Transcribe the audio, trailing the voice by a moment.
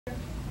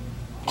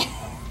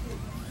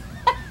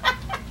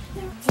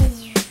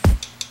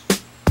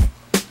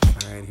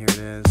Alright, here it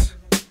is.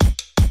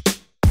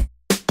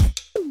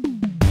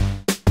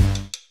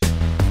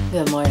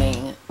 Good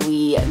morning.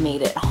 We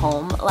made it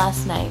home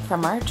last night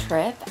from our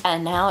trip,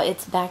 and now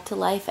it's back to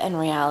life and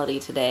reality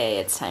today.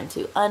 It's time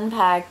to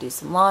unpack, do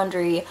some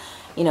laundry,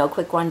 you know, a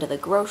quick run to the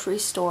grocery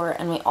store,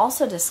 and we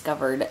also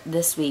discovered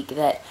this week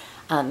that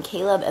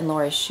Caleb and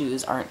Laura's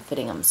shoes aren't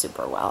fitting them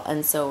super well,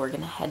 and so we're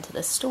going to head to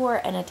the store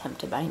and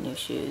attempt to buy new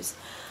shoes.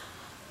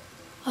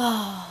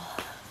 Oh,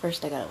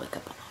 first I gotta wake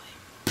up on the way.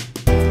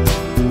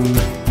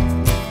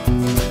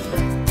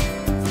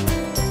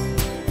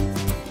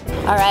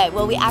 Alright,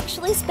 well, we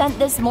actually spent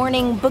this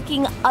morning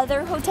booking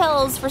other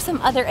hotels for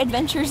some other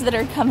adventures that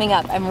are coming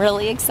up. I'm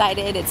really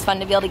excited. It's fun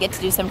to be able to get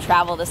to do some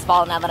travel this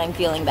fall now that I'm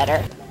feeling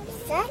better.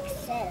 Hey,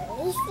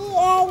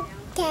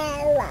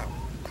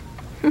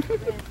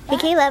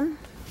 Caleb.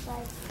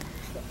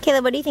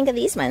 Caleb, what do you think of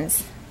these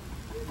ones?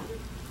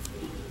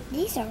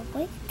 These are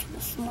way too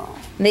small.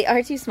 They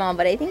are too small,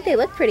 but I think they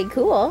look pretty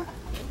cool.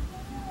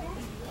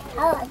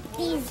 I like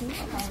these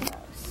ones.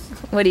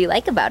 What do you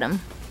like about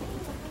them?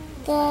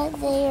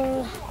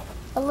 They're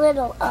a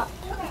little up.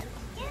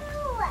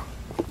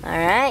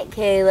 Alright,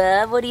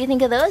 Caleb, what do you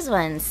think of those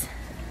ones?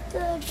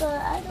 Good,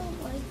 but I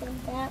don't like them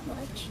that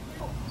much.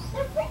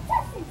 They're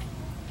princesses.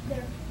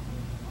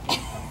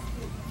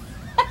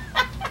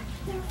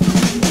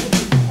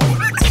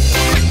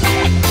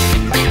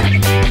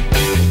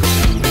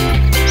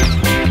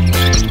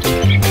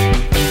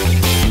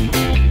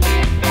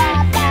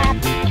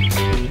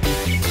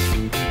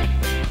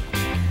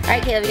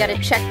 Alright, Caleb, you gotta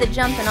check the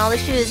jump and all the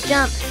shoes.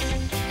 Jump.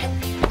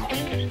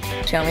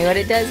 Show me what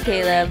it does,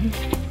 Caleb.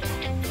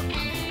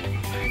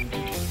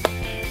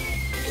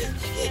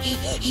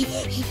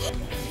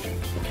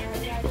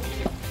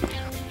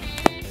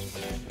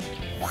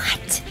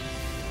 What?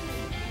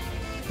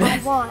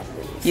 I want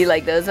these. You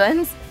like those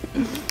ones?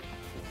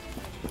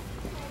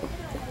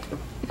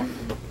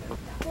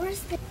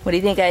 What do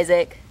you think,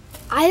 Isaac?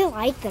 I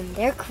like them.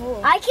 They're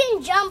cool. I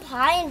can jump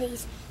high in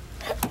these.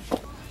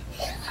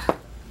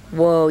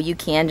 Whoa, you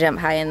can jump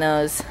high in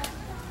those.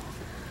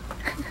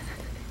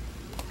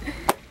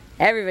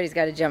 Everybody's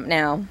got to jump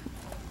now.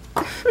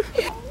 I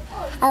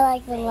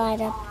like the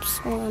light up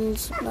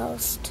ones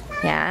most.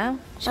 Yeah?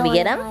 Should we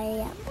get them?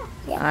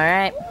 Yeah.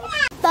 Alright.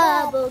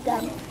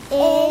 Bubblegum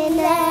in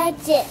the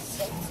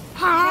distance.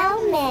 How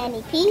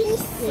many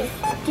pieces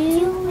do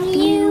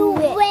you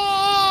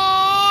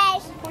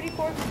wish?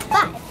 44.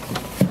 5.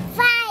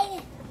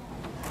 5.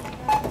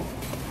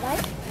 1,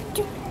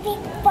 2, 3,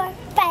 4,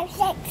 5,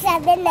 6,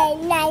 7, 8,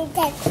 9,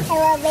 10,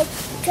 11,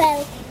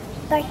 12,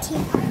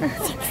 13,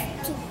 16.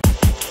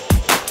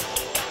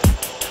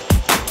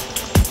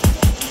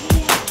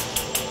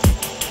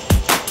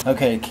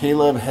 Okay,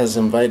 Caleb has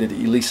invited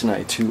Elise and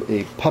I to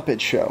a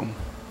puppet show.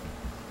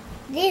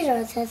 These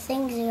are the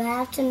things you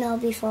have to know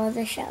before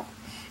the show.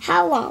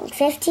 How long?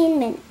 15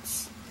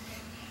 minutes.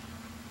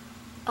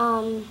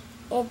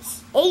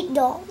 It's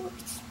 $8.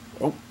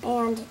 Oh.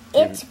 And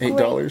it's $8.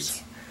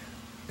 great.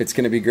 It's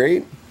gonna be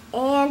great?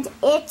 And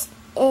it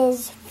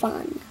is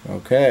fun.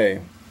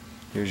 Okay.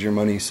 Here's your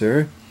money,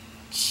 sir.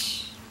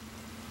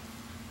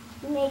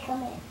 You may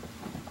come in.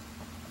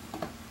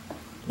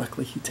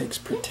 Luckily he takes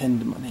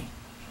pretend money.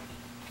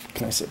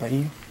 Can I sit by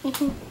you?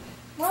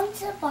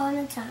 Once upon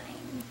a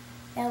time,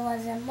 there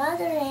was a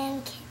mother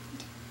and kid.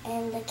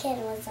 And the kid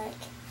was like,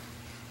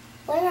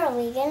 when are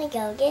we going to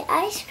go get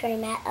ice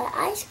cream at an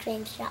ice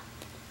cream shop?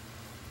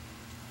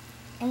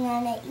 And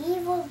then an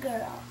evil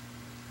girl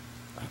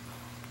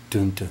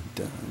Dun dun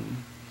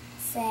dun.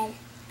 said,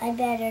 I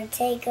better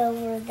take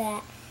all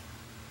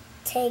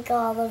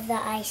of the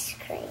ice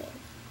cream.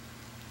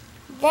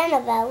 Then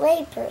a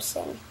ballet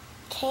person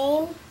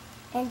came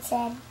and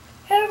said,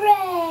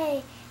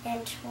 hooray!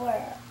 And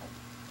twirled.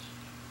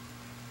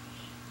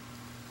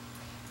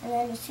 And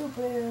then the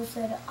superhero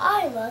said,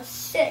 I must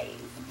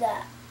save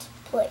that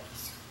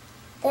place.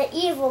 The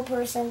evil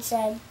person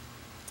said,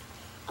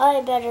 I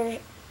better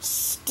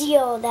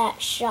steal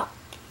that shop.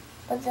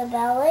 But the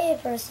ballet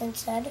person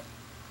said,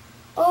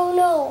 oh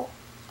no,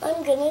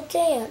 I'm gonna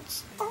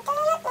dance.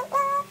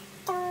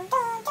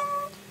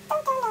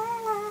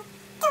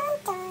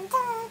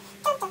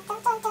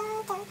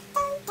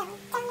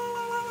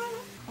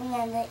 And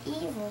then the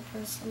evil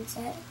person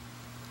said,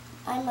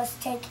 I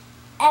must take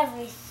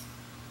every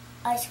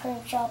ice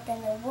cream shop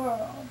in the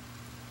world.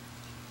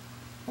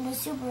 And the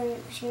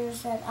superhero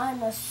said, I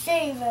must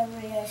save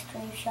every ice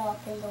cream shop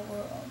in the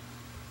world.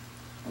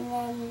 And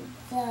then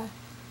the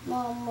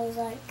mom was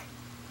like,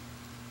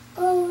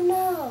 oh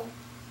no,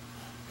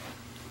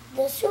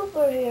 the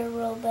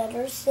superhero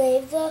better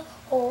save the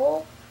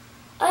whole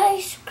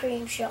ice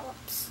cream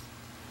shops.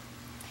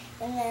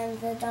 And then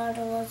the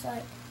daughter was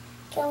like,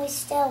 can we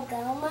still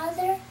go,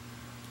 Mother?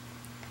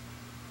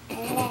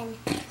 And then...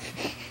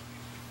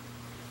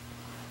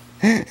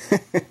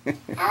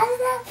 How's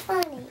that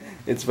funny?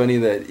 It's funny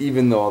that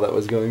even though all that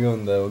was going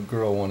on, the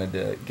girl wanted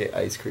to get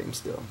ice cream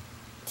still.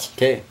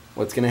 Okay,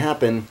 what's gonna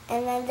happen?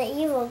 And then the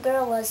evil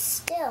girl was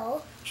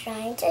still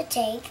trying to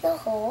take the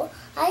whole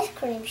ice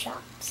cream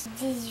shops.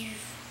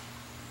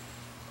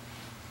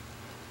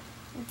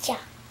 Ja.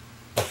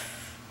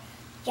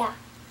 Ja.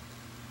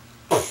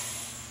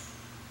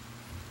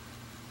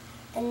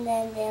 And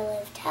then they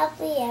lived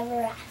happily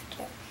ever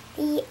after.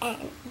 The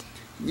end.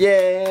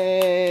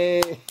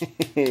 Yay!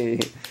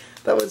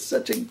 That was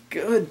such a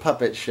good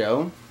puppet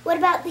show. What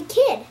about the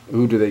kid?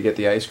 Ooh, do they get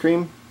the ice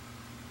cream?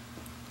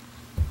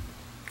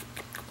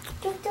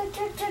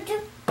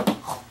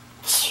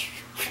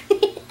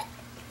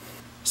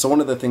 So one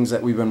of the things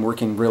that we've been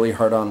working really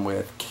hard on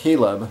with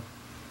Caleb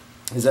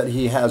is that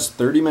he has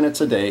 30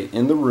 minutes a day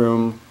in the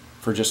room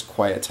for just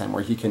quiet time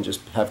where he can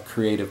just have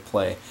creative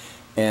play.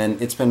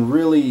 And it's been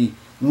really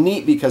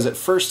neat because at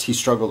first he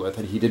struggled with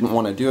it. He didn't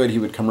want to do it. He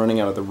would come running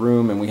out of the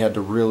room and we had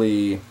to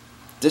really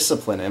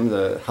discipline him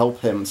to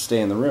help him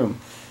stay in the room.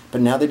 But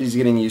now that he's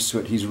getting used to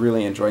it, he's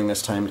really enjoying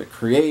this time to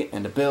create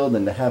and to build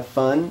and to have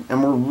fun.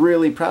 And we're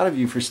really proud of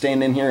you for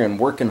staying in here and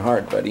working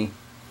hard, buddy.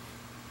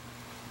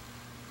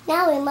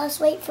 Now we must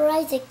wait for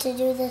Isaac to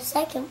do the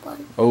second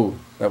one. Oh,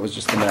 that was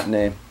just the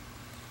matinee.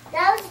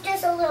 That was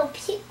just a little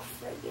peek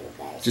for you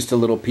guys. Just a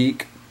little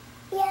peek.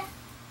 Yeah.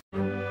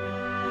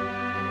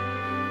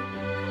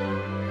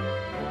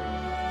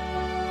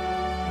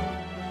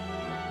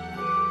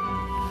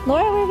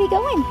 Laura, where are we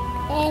going?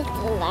 It's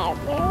the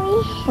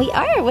library. We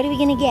are. What are we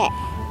going to get?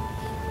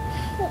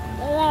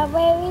 The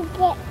library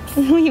books.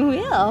 We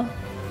will.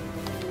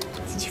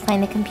 Did you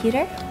find the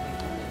computer?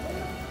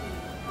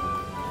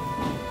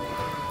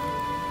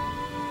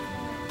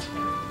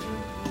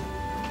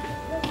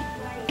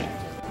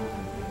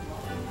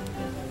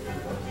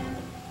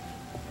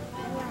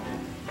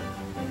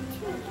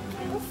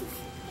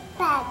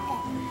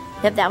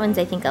 Yep, that one's,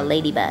 I think, a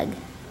ladybug.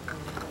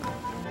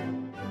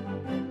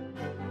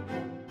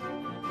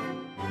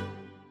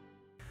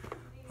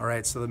 All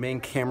right, so the main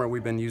camera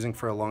we've been using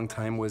for a long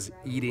time was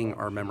eating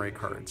our memory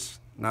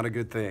cards. Not a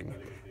good thing.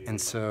 And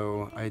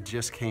so I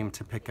just came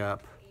to pick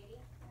up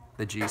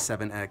the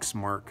G7X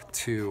Mark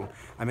II.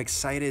 I'm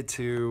excited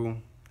to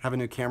have a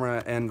new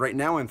camera, and right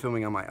now I'm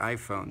filming on my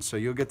iPhone, so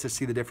you'll get to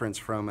see the difference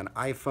from an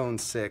iPhone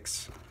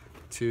 6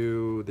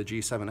 to the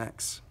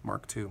G7X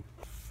Mark II.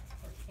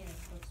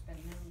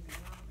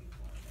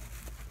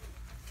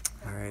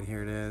 All right,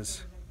 here it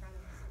is.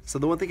 So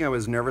the one thing I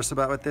was nervous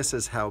about with this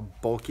is how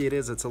bulky it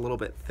is. It's a little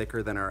bit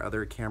thicker than our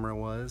other camera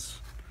was.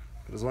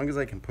 But as long as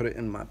I can put it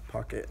in my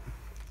pocket,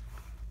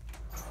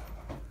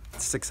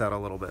 it sticks out a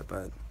little bit,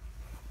 but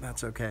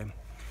that's okay.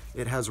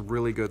 It has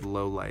really good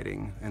low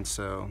lighting, and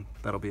so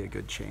that'll be a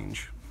good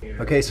change.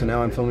 Okay, so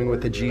now I'm filming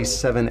with the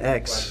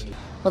G7X.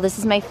 Well, this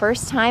is my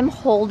first time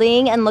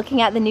holding and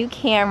looking at the new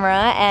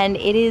camera, and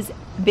it is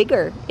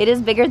bigger. It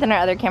is bigger than our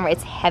other camera.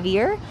 It's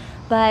heavier,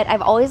 but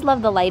I've always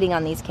loved the lighting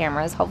on these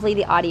cameras. Hopefully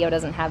the audio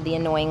doesn't have the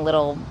annoying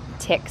little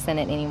ticks in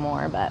it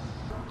anymore, but.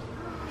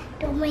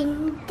 The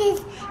wind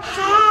is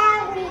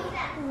heavy,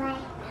 like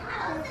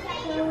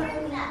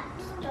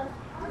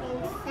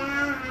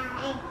inside.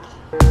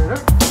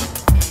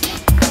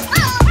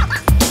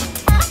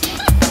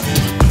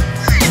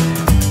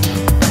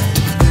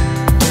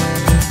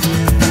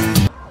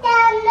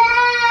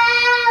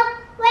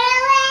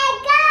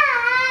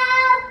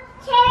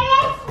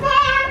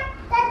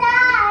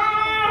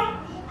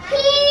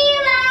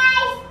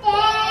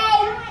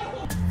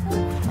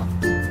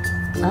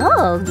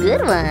 Oh,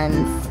 good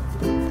ones.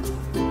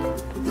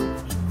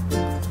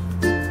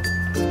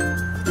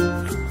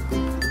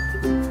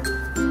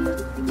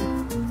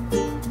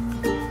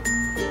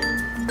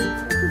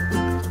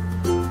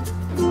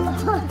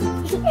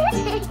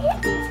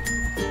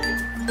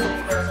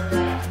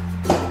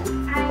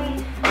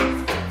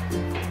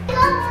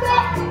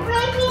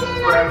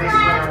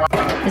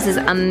 This is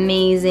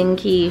amazing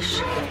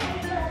quiche.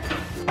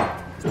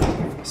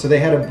 So they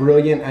had a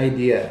brilliant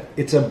idea.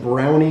 It's a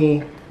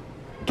brownie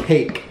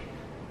cake.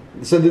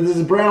 So this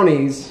is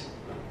brownies,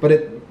 but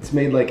it's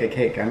made like a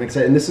cake. I'm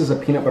excited. And this is a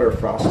peanut butter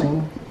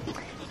frosting.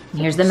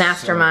 Here's the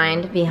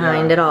mastermind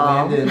behind it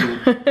all. Landon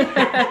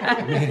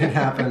made it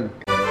happen.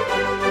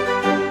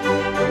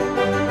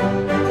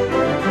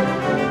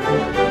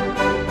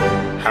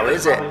 How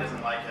is it?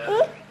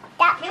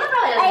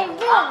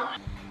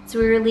 So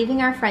we were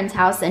leaving our friend's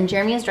house and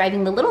Jeremy was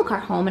driving the little car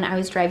home and I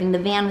was driving the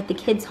van with the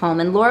kids home,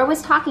 and Laura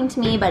was talking to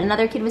me but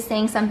another kid was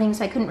saying something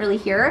so I couldn't really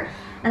hear her,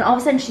 and all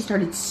of a sudden she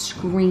started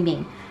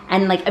screaming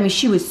and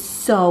she was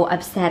so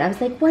upset. I was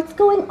like, what's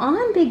going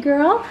on, big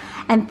girl?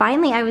 And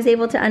finally I was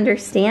able to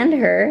understand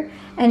her,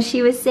 and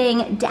she was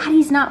saying,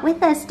 Daddy's not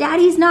with us,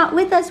 Daddy's not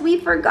with us, we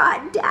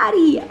forgot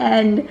Daddy.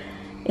 And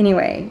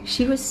anyway,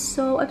 she was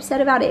so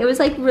upset about it. It was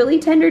like really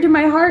tender to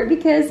my heart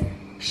because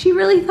she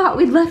really thought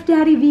we'd left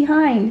Daddy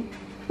behind.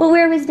 Well,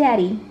 where was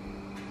Daddy?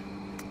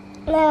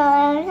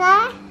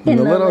 In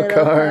the little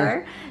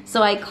car.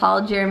 So I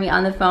called Jeremy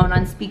on the phone,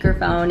 on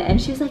speakerphone,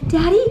 and she was like,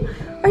 Daddy,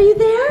 are you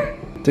there?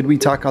 Did we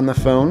talk on the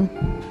phone?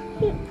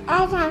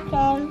 I talked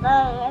on the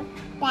phone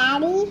with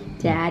Daddy.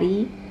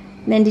 Daddy.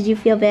 And then did you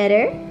feel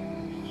better?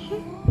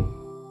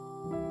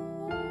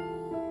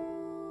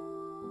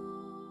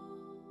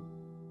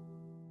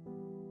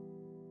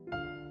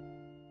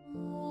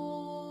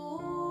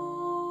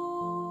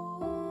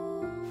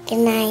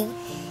 Good night.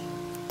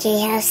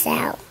 Treehouse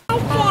out. Hi,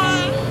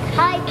 Dad.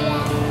 Hi,